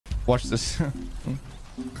Watch this.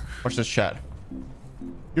 Watch this, chat.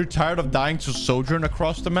 You're tired of dying to Sojourn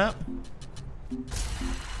across the map?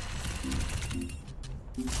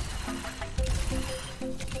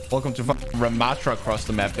 Welcome to Ramattra across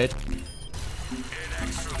the map, bitch.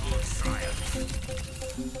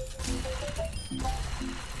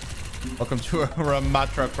 Welcome to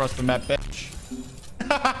Ramattra across the map, bitch.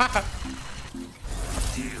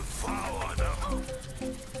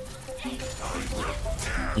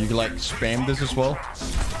 You can like spam this as well.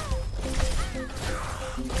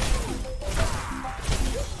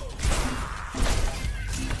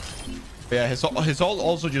 Yeah, his ult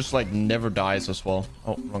also just like never dies as well.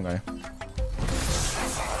 Oh, wrong guy.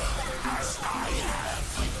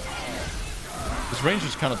 His range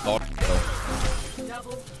is kind of dark though.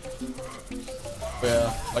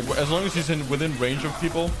 Yeah, like as long as he's within range of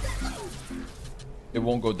people, it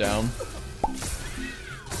won't go down.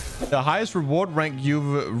 The highest reward rank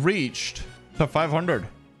you've reached to 500.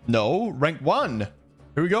 No, rank 1.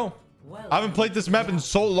 Here we go. I haven't played this map in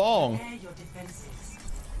so long.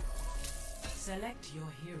 Select your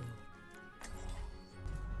hero.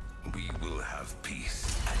 We will have peace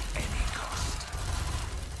at any cost.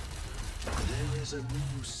 There is a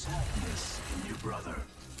new sadness in you, brother.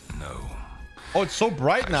 No. Oh, it's so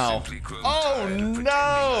bright now. Oh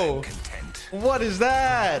no! What is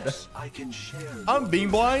that? I'm being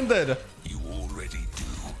blinded. You already do.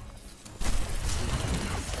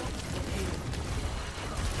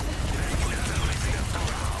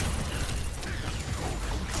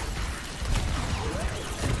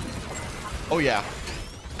 Oh yeah.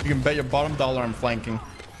 You can bet your bottom dollar I'm flanking.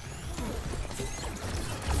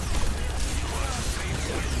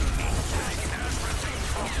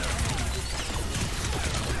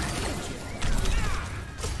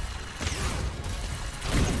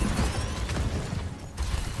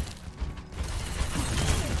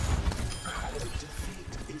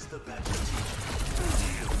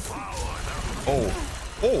 Oh.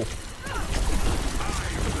 Oh.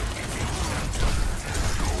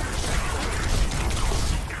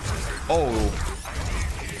 Oh.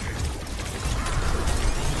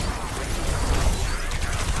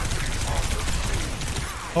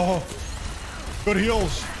 Oh. Good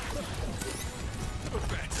heals.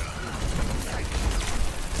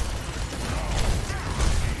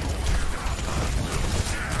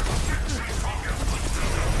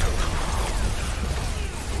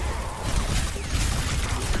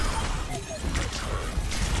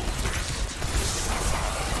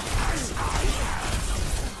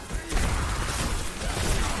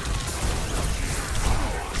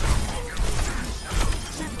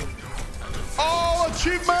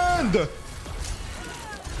 Achievement!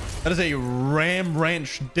 That is a Ram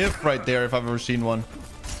Ranch diff right there if I've ever seen one.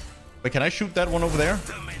 Wait, can I shoot that one over there?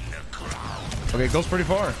 Okay, it goes pretty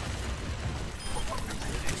far.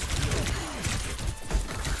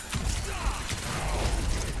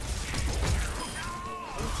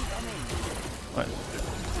 What?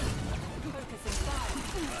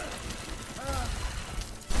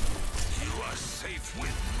 You are safe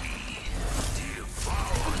with me, dear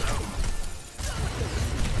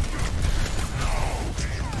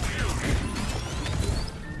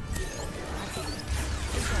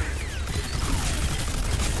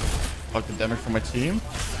Fuck the damage from my team.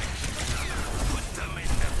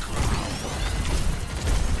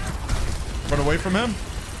 Run away from him.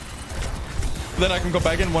 Then I can go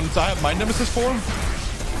back in once I have my nemesis for him.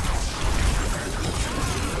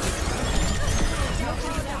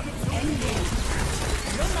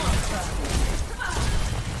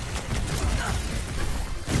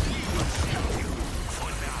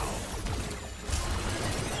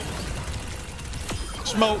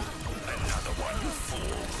 Smoke.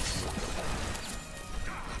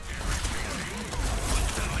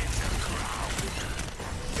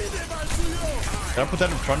 Can I put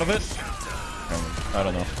that in front of it? I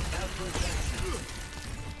don't know.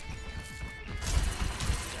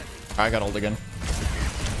 I got ult again.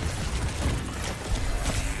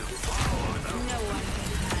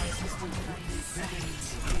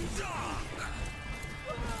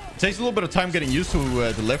 It takes a little bit of time getting used to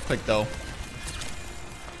the left click though.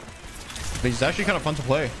 But it's actually kind of fun to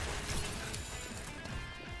play.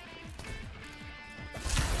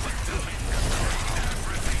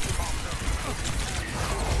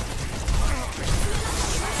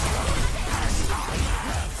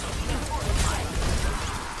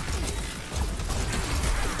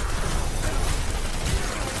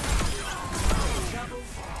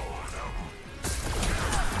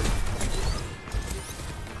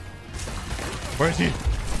 Where is he?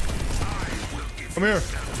 Come here.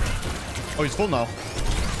 Oh, he's full now.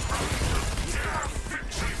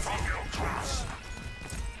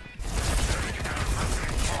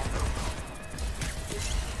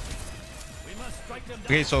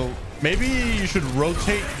 Okay, so maybe you should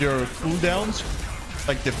rotate your cooldowns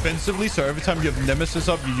like defensively. So every time you have Nemesis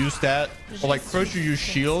up, you use that. Or like first you use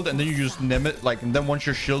shield and then you use Nemesis. Like, and then once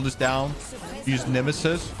your shield is down, you use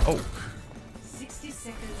Nemesis. Oh. 60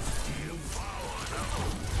 seconds.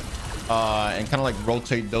 And kind of like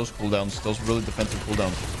rotate those cooldowns, those really defensive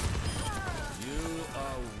cooldowns.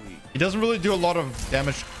 He doesn't really do a lot of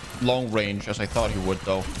damage long range as I thought he would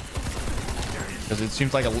though, because it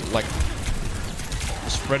seems like the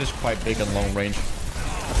spread is quite big on long range.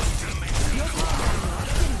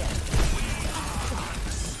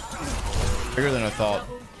 Bigger than I thought.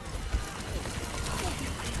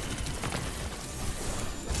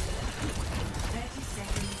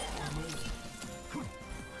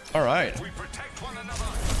 All right. We protect one another.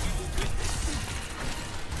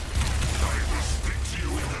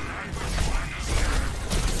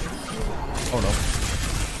 Oh no.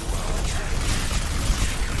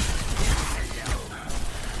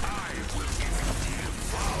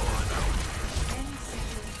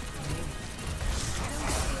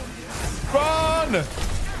 Run!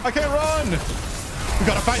 I can't run! We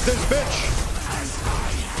gotta fight this bitch!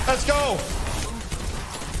 Let's go!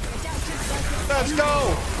 Let's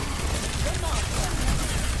go!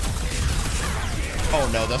 Oh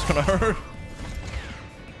no, that's gonna hurt.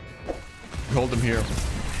 Hold him here.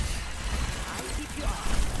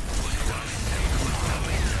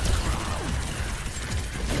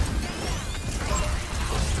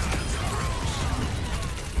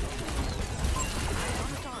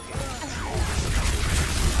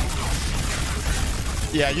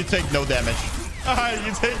 Yeah, you take no damage.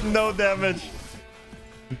 You take no damage.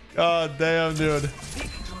 God damn, dude.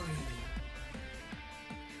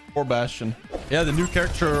 Poor Bastion. Yeah, the new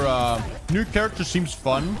character seems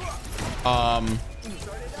fun.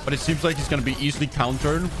 But it seems like he's gonna be easily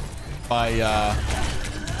countered by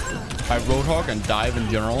Roadhog and Dive in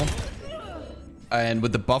general. And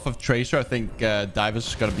with the buff of Tracer, I think Dive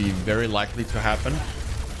is gonna be very likely to happen.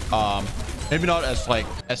 Maybe not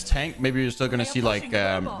as tank. Maybe you're still gonna see like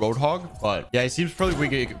Roadhog, but yeah, he seems pretty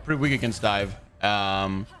weak against Dive.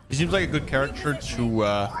 He seems like a good character to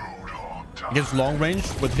against long range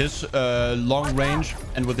with his long range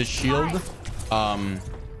and with his shield.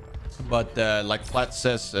 But like Flat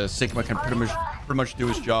says, Sigma can pretty much do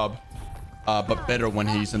his job, but better when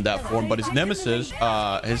he's in that form. But his Nemesis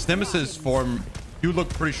form, you look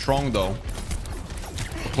pretty strong though.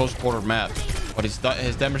 Close quarter maps. But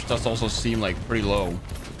his damage does also seem like pretty low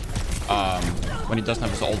when he doesn't have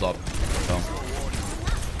his ult up. So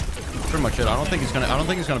pretty much it. I don't think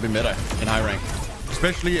he's gonna be meta in high rank,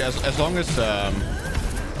 especially as long as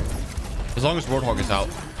Roadhog is out.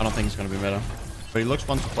 I don't think he's gonna be meta, but he looks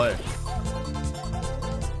fun to play.